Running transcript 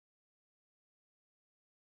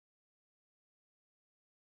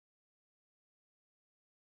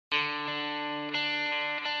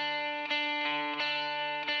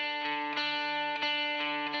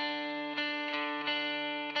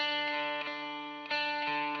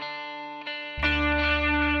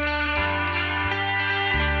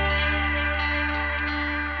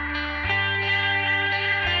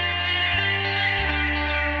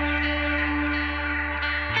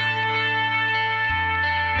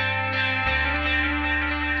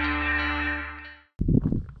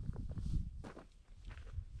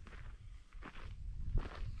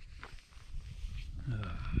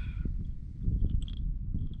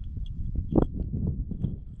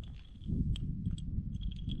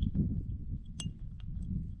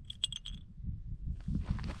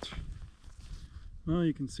Well,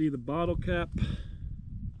 you can see the bottle cap,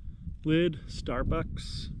 lid,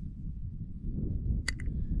 Starbucks.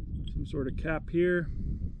 Some sort of cap here.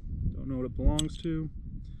 Don't know what it belongs to.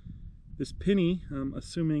 This penny, I'm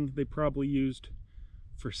assuming they probably used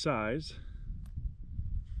for size.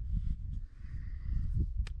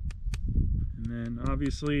 And then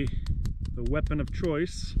obviously the weapon of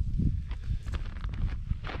choice.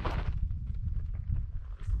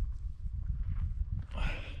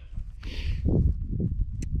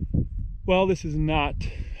 Well, this is not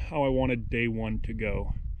how I wanted day one to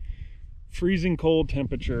go. Freezing cold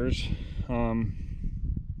temperatures.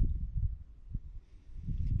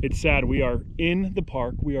 It's sad. We are in the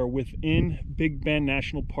park. We are within Big Bend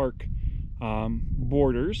National Park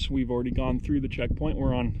borders. We've already gone through the checkpoint.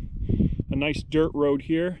 We're on a nice dirt road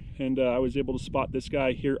here, and I was able to spot this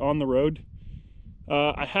guy here on the road.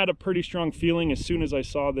 I had a pretty strong feeling as soon as I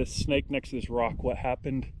saw this snake next to this rock what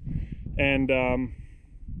happened, and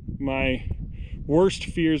my worst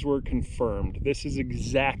fears were confirmed. This is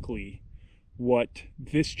exactly what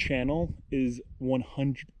this channel is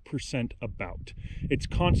 100% about. It's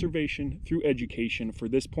conservation through education for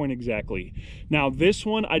this point exactly. Now this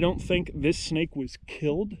one, I don't think this snake was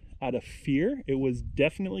killed out of fear. It was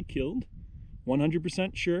definitely killed,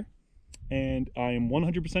 100% sure. And I am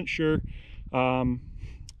 100% sure, well,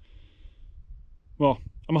 I'm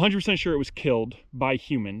 100% sure it was killed by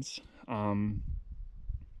humans.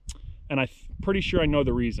 And I'm pretty sure I know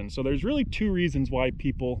the reason. So there's really two reasons why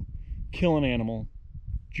people kill an animal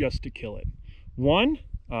just to kill it. One,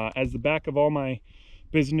 as the back of all my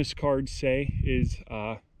business cards say, is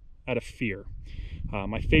out of fear.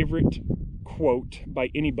 My favorite quote by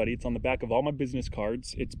anybody, it's on the back of all my business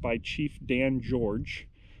cards. It's by Chief Dan George.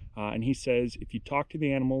 And he says, if you talk to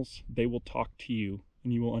the animals, they will talk to you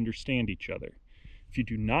and you will understand each other. If you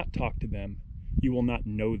do not talk to them, you will not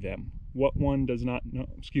know them. What one does not know,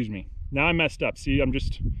 excuse me. Now I messed up. See, I'm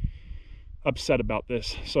just upset about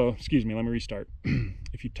this. So, excuse me, let me restart.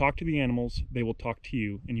 If you talk to the animals, they will talk to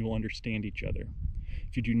you and you will understand each other.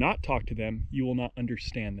 If you do not talk to them, you will not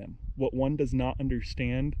understand them. What one does not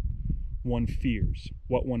understand, one fears.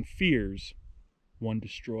 What one fears, one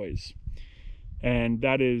destroys. And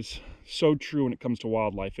that is so true when it comes to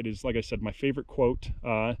wildlife. It is, like I said, my favorite quote,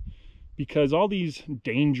 because all these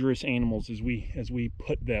dangerous animals, as we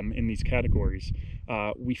put them in these categories,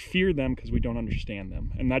 we fear them because we don't understand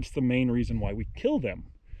them. And that's the main reason why we kill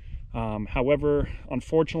them. However,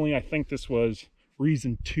 unfortunately, I think this was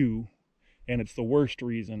reason 2, and it's the worst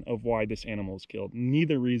reason of why this animal is killed.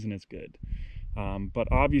 Neither reason is good. But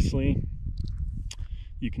obviously,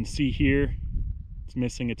 you can see here, it's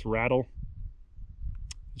missing its rattle.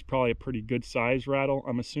 It's probably a pretty good size rattle,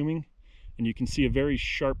 I'm assuming. And you can see a very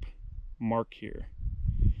sharp mark here.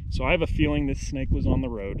 So I have a feeling this snake was on the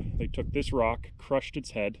road. They took this rock, crushed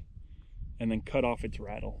its head, and then cut off its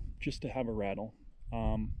rattle, just to have a rattle.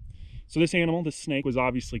 So this animal, this snake, was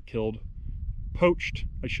obviously killed, poached,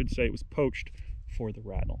 I should say it was poached for the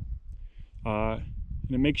rattle. And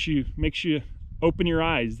it makes you open your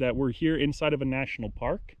eyes that we're here inside of a national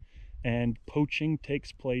park, and poaching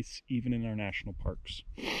takes place even in our national parks.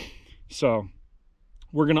 So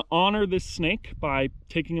we're gonna honor this snake by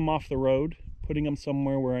taking him off the road, putting him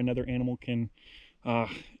somewhere where another animal can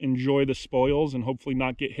enjoy the spoils and hopefully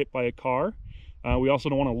not get hit by a car. We also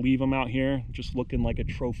don't want to leave him out here just looking like a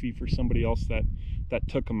trophy for somebody else that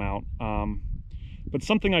took him out. But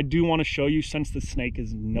something I do want to show you, since the snake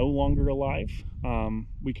is no longer alive,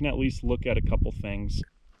 we can at least look at a couple things.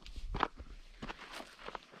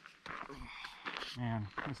 Man,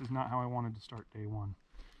 this is not how I wanted to start day one.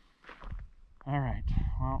 Alright,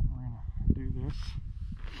 well, we're gonna do this.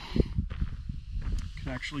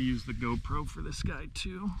 Could actually use the GoPro for this guy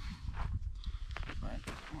too. But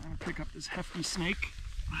we're gonna pick up this hefty snake.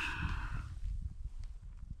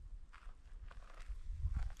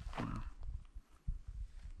 Wow.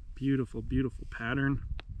 Beautiful, beautiful pattern.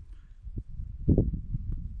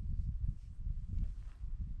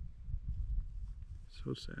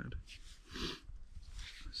 So sad.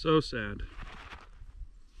 So sad.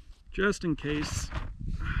 Just in case.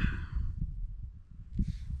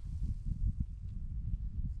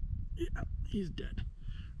 Yeah, he's dead.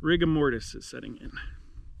 Rigor mortis is setting in.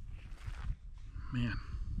 Man,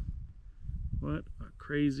 what a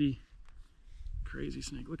crazy, crazy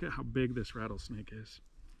snake. Look at how big this rattlesnake is.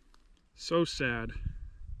 So sad.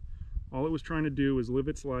 All it was trying to do was live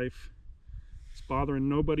its life. It's bothering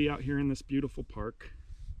nobody out here in this beautiful park.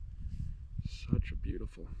 Such a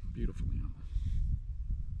beautiful, beautiful animal.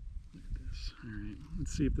 Look at this. All right,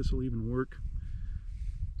 let's see if this will even work.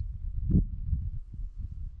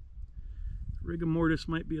 Rigor mortis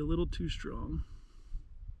might be a little too strong.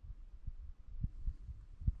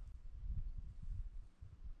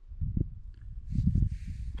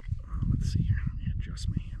 let's see here. Let me adjust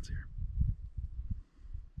my hands here.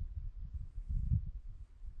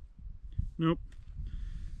 Nope.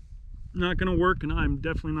 Not going to work, and I'm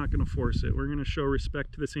definitely not going to force it. We're going to show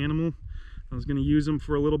respect to this animal. I was going to use him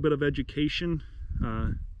for a little bit of education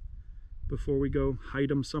before we go hide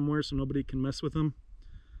him somewhere so nobody can mess with him.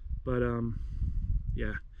 But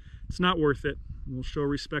yeah, it's not worth it. We'll show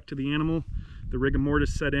respect to the animal. The rigor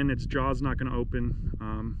mortis set in, its jaw's not going to open,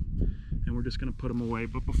 and we're just going to put him away.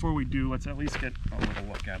 But before we do, let's at least get a little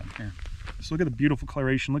look at him here. Just look at the beautiful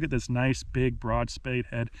coloration. Look at this nice, big, broad spade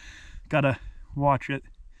head. Gotta watch it.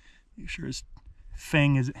 Make sure his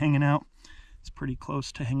fang isn't hanging out. It's pretty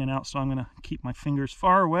close to hanging out, so I'm gonna keep my fingers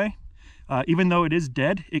far away. Even though it is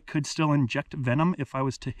dead, it could still inject venom. If I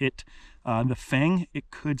was to hit the fang, it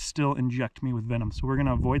could still inject me with venom. So we're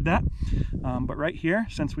gonna avoid that. But right here,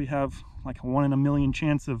 since we have like a 1 in a million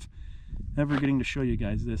chance of ever getting to show you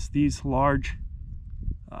guys this, these large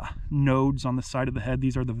nodes on the side of the head,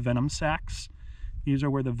 these are the venom sacs. These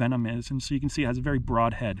are where the venom is, and so you can see it has a very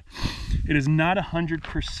broad head. It is not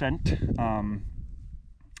 100%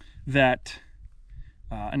 that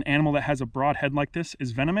an animal that has a broad head like this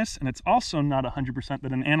is venomous, and it's also not 100%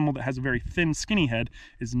 that an animal that has a very thin, skinny head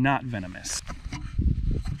is not venomous.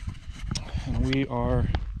 And we are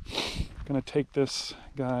going to take this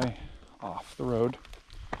guy off the road.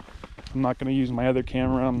 I'm not going to use my other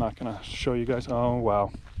camera. I'm not going to show you guys. Oh,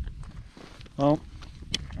 wow. Well,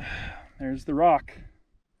 there's the rock.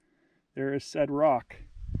 There is said rock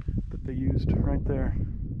that they used right there.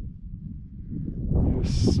 It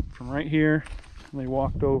was from right here, and they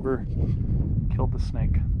walked over, killed the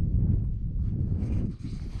snake.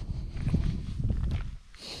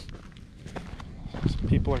 Some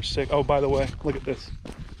people are sick. Oh, by the way, look at this.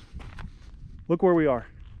 Look where we are.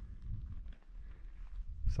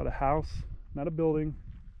 It's not a house, not a building.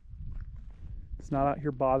 It's not out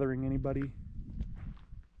here bothering anybody.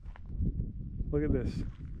 Look at this.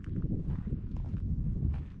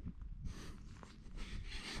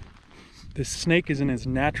 This snake is in its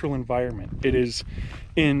natural environment. It is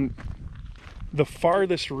in the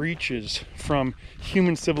farthest reaches from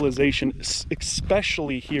human civilization,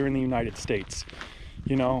 especially here in the United States.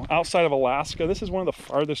 You know, outside of Alaska, this is one of the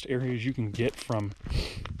farthest areas you can get from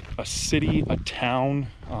a city, a town.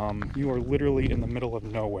 You are literally in the middle of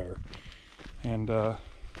nowhere. And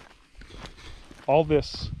all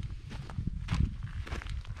this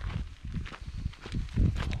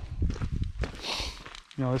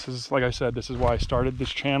you know, this is, like I said, this is why I started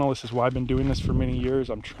this channel. This is why I've been doing this for many years.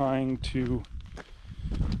 I'm trying to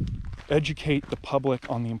educate the public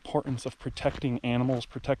on the importance of protecting animals,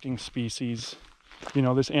 protecting species. You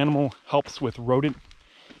know, this animal helps with rodent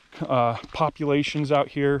populations out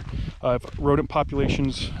here. If rodent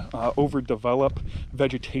populations overdevelop,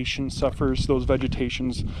 vegetation suffers. Those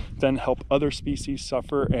vegetations then help other species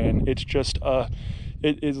suffer, and it's just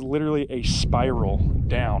it is literally a spiral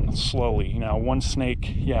down slowly. Now, one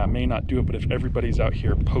snake, yeah, may not do it, but if everybody's out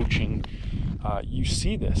here poaching, you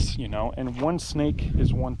see this, you know, and one snake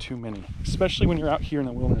is one too many, especially when you're out here in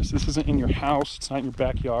the wilderness. This isn't in your house, it's not in your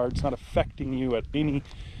backyard, it's not affecting you at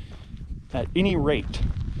any rate.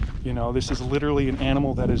 You know, this is literally an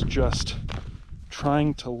animal that is just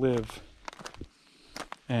trying to live,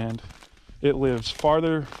 and it lives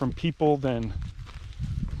farther from people than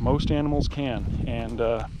most animals can, and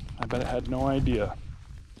I bet it had no idea.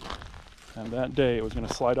 And that day it was going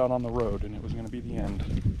to slide out on the road, and it was going to be the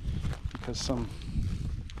end, because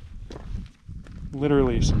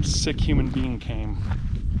literally some sick human being came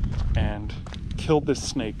and killed this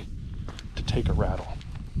snake to take a rattle.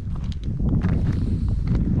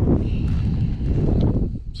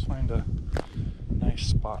 Let's find a nice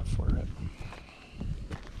spot for it.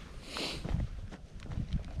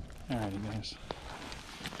 Alrighty, guys.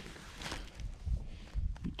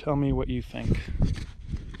 You tell me what you think.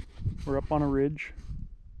 We're up on a ridge.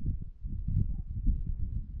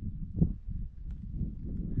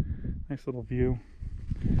 Nice little view.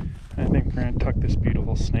 I think we're going to tuck this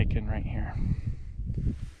beautiful snake in right here.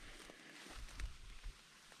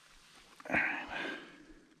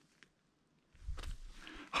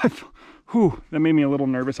 Whew, that made me a little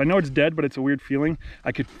nervous. I know it's dead, but it's a weird feeling.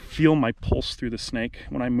 I could feel my pulse through the snake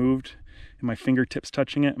when I moved, and my fingertips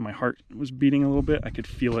touching it, and my heart was beating a little bit. I could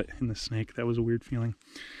feel it in the snake. That was a weird feeling.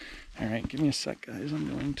 All right, give me a sec, guys.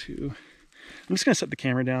 I'm just going to set the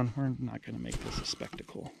camera down. We're not going to make this a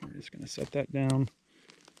spectacle. We're just going to set that down.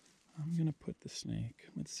 I'm going to put the snake.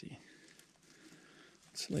 Let's see.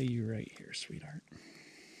 Let's lay you right here, sweetheart.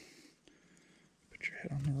 Put your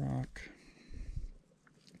head on the rock.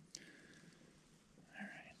 All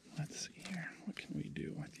right, let's see here. What can we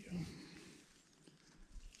do with you?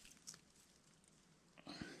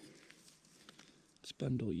 Let's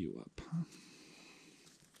bundle you up.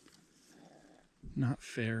 Not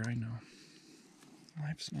fair, I know.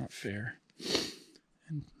 Life's not fair.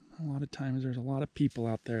 And a lot of times there's a lot of people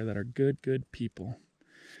out there that are good people.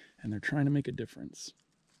 And they're trying to make a difference.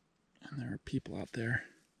 And there are people out there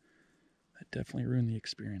that definitely ruin the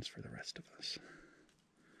experience for the rest of us.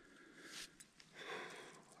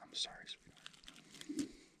 I'm sorry, sweetheart.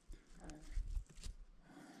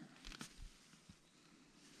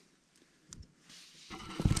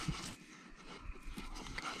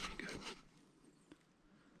 Gotta be good.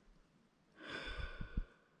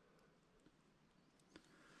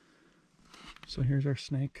 So here's our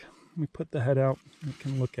snake. We put the head out. It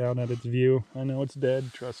can look out at its view. I know it's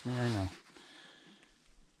dead. Trust me, I know.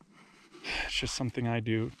 It's just something I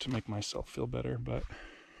do to make myself feel better. But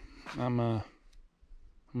I'm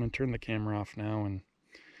gonna turn the camera off now and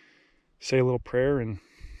say a little prayer. And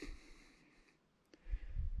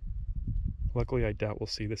luckily, I doubt we'll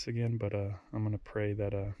see this again. But I'm gonna pray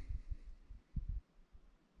that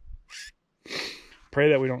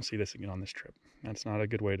we don't see this again on this trip. That's not a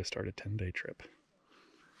good way to start a 10-day trip.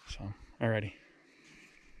 So, alrighty.